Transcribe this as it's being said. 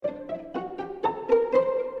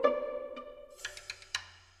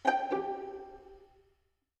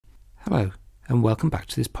Hello, and welcome back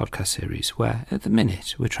to this podcast series where, at the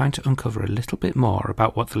minute, we're trying to uncover a little bit more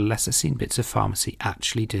about what the lesser seen bits of pharmacy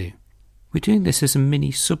actually do. We're doing this as a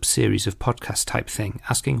mini sub-series of podcast type thing,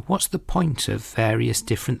 asking what's the point of various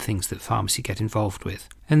different things that pharmacy get involved with.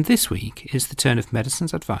 And this week is the turn of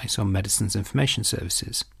Medicines Advice on Medicines Information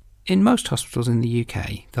Services. In most hospitals in the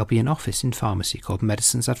UK, there'll be an office in pharmacy called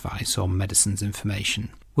Medicines Advice or Medicines Information.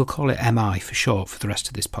 We'll call it MI for short for the rest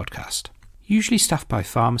of this podcast. Usually staffed by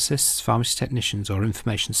pharmacists, pharmacy technicians or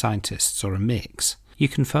information scientists or a mix. You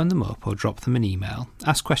can phone them up or drop them an email,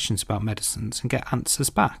 ask questions about medicines and get answers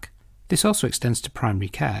back. This also extends to primary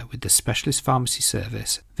care with the Specialist Pharmacy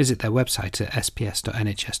Service. Visit their website at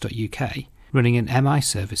sps.nhs.uk, running an MI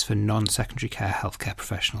service for non-secondary care healthcare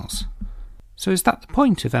professionals. So is that the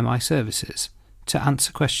point of MI services? To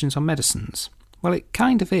answer questions on medicines? Well, it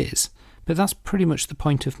kind of is, but that's pretty much the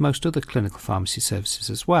point of most other clinical pharmacy services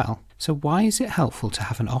as well. So why is it helpful to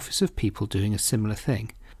have an office of people doing a similar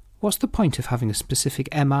thing? What's the point of having a specific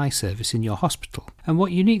MI service in your hospital? And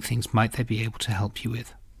what unique things might they be able to help you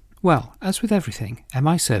with? Well, as with everything,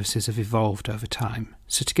 MI services have evolved over time,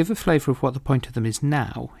 so to give a flavour of what the point of them is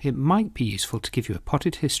now, it might be useful to give you a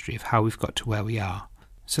potted history of how we've got to where we are.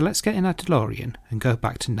 So let's get in our DeLorean and go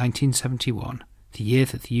back to 1971, the year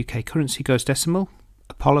that the UK currency goes decimal,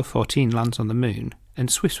 Apollo 14 lands on the moon,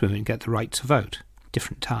 and Swiss women get the right to vote.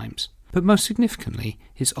 Different times. But most significantly,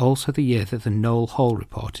 it's also the year that the Knoll Hall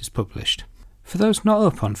Report is published. For those not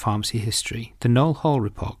up on pharmacy history, the Knoll Hall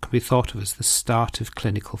Report can be thought of as the start of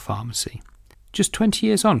clinical pharmacy. Just 20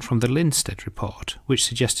 years on from the Linstead Report, which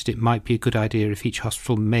suggested it might be a good idea if each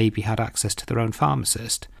hospital maybe had access to their own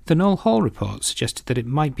pharmacist, the Knoll Hall Report suggested that it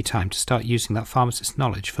might be time to start using that pharmacist's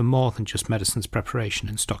knowledge for more than just medicines preparation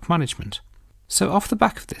and stock management. So off the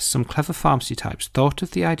back of this, some clever pharmacy types thought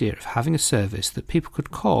of the idea of having a service that people could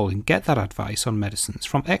call and get that advice on medicines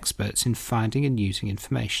from experts in finding and using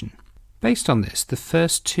information. Based on this, the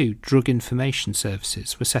first two drug information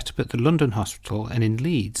services were set up at the London Hospital and in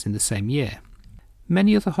Leeds in the same year.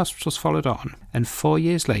 Many other hospitals followed on, and 4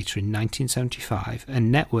 years later in 1975, a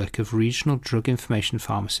network of regional drug information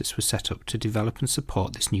pharmacists was set up to develop and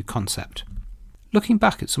support this new concept. Looking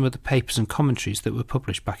back at some of the papers and commentaries that were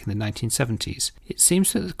published back in the 1970s, it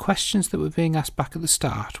seems that the questions that were being asked back at the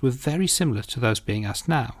start were very similar to those being asked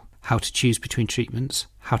now. How to choose between treatments,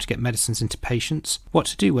 how to get medicines into patients, what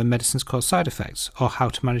to do when medicines cause side effects, or how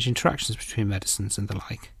to manage interactions between medicines and the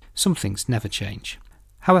like. Some things never change.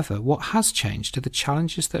 However, what has changed are the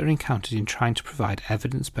challenges that are encountered in trying to provide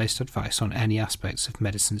evidence-based advice on any aspects of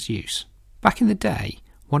medicine's use. Back in the day,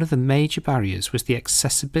 one of the major barriers was the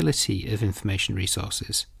accessibility of information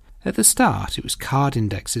resources. At the start, it was card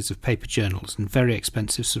indexes of paper journals and very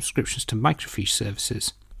expensive subscriptions to microfiche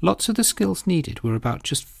services. Lots of the skills needed were about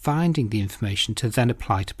just finding the information to then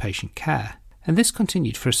apply to patient care, and this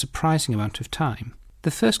continued for a surprising amount of time. The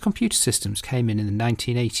first computer systems came in the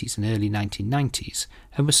 1980s and early 1990s,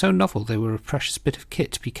 and were so novel they were a precious bit of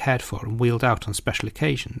kit to be cared for and wheeled out on special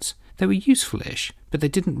occasions. They were useful-ish, but they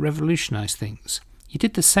didn't revolutionise things. You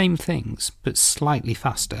did the same things, but slightly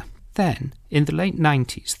faster. Then, in the late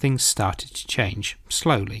 90s, things started to change,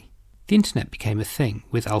 slowly. The internet became a thing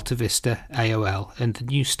with Alta Vista, AOL and the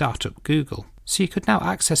new startup Google, so you could now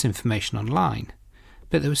access information online.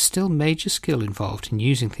 But there was still major skill involved in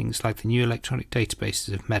using things like the new electronic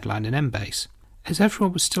databases of Medline and Embase. As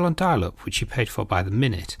everyone was still on dial-up, which you paid for by the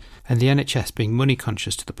minute, and the NHS being money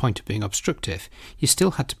conscious to the point of being obstructive, you still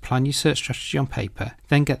had to plan your search strategy on paper,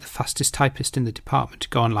 then get the fastest typist in the department to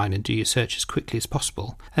go online and do your search as quickly as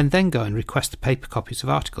possible, and then go and request the paper copies of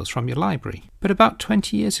articles from your library. But about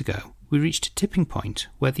 20 years ago, we reached a tipping point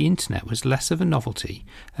where the internet was less of a novelty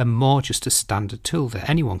and more just a standard tool that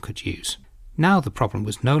anyone could use. Now the problem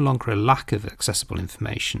was no longer a lack of accessible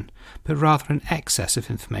information, but rather an excess of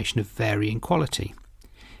information of varying quality.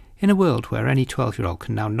 In a world where any 12-year-old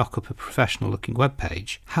can now knock up a professional-looking web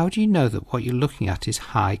page, how do you know that what you're looking at is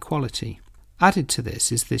high quality? Added to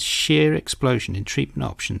this is this sheer explosion in treatment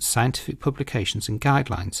options, scientific publications and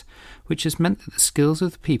guidelines, which has meant that the skills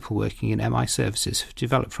of the people working in MI services have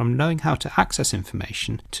developed from knowing how to access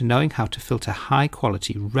information to knowing how to filter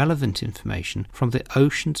high-quality, relevant information from the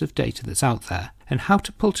oceans of data that's out there, and how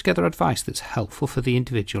to pull together advice that's helpful for the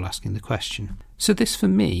individual asking the question. So this, for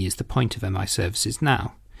me, is the point of MI services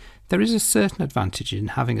now. There is a certain advantage in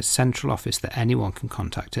having a central office that anyone can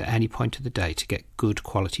contact at any point of the day to get good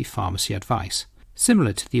quality pharmacy advice,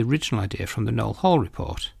 similar to the original idea from the Knoll Hall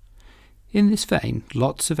Report. In this vein,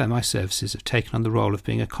 lots of MI services have taken on the role of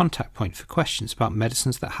being a contact point for questions about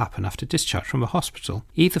medicines that happen after discharge from a hospital,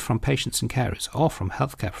 either from patients and carers or from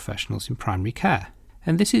healthcare professionals in primary care.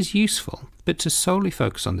 And this is useful, but to solely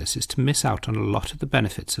focus on this is to miss out on a lot of the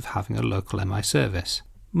benefits of having a local MI service.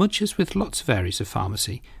 Much as with lots of areas of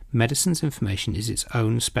pharmacy, medicines information is its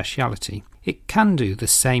own speciality. It can do the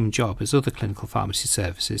same job as other clinical pharmacy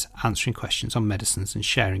services, answering questions on medicines and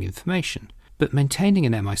sharing information. But maintaining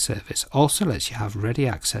an MI service also lets you have ready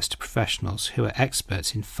access to professionals who are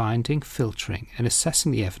experts in finding, filtering and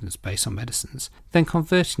assessing the evidence base on medicines, then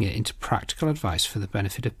converting it into practical advice for the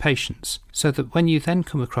benefit of patients, so that when you then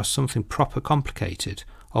come across something proper complicated,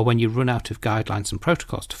 or when you run out of guidelines and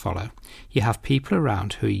protocols to follow, you have people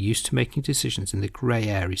around who are used to making decisions in the grey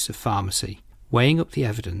areas of pharmacy, weighing up the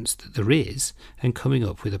evidence that there is and coming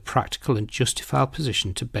up with a practical and justified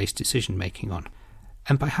position to base decision making on.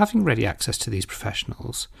 And by having ready access to these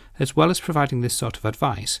professionals, as well as providing this sort of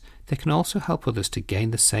advice, they can also help others to gain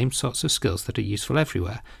the same sorts of skills that are useful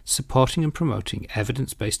everywhere, supporting and promoting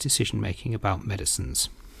evidence-based decision-making about medicines.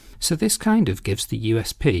 So this kind of gives the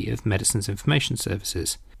USP of Medicines Information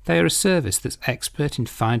Services. They are a service that's expert in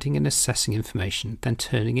finding and assessing information, then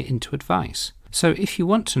turning it into advice. So if you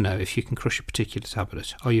want to know if you can crush a particular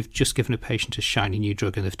tablet, or you've just given a patient a shiny new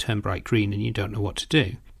drug and they've turned bright green and you don't know what to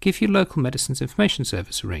do, give your local Medicines Information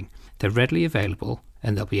Service a ring. They're readily available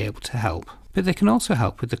and they'll be able to help. But they can also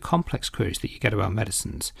help with the complex queries that you get about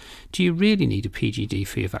medicines. Do you really need a PGD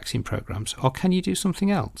for your vaccine programs, or can you do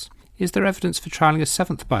something else? Is there evidence for trialling a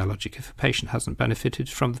 7th biologic if a patient hasn't benefited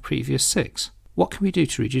from the previous 6? What can we do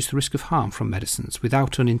to reduce the risk of harm from medicines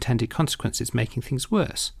without unintended consequences making things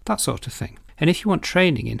worse? That sort of thing. And if you want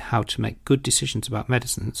training in how to make good decisions about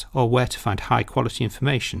medicines, or where to find high quality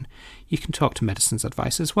information, you can talk to Medicines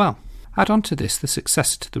Advice as well. Add on to this the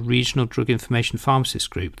successor to the Regional Drug Information Pharmacist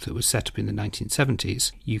Group that was set up in the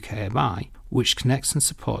 1970s, UKMI, which connects and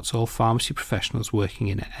supports all pharmacy professionals working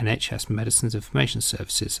in NHS Medicines Information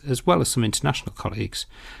Services, as well as some international colleagues,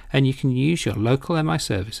 and you can use your local MI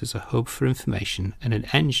service as a hub for information and an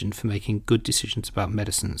engine for making good decisions about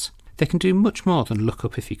medicines. They can do much more than look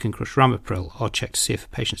up if you can crush Ramipril or check to see if a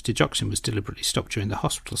patient's digoxin was deliberately stopped during the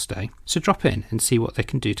hospital stay, so drop in and see what they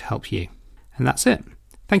can do to help you. And that's it.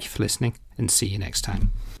 Thank you for listening, and see you next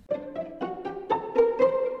time.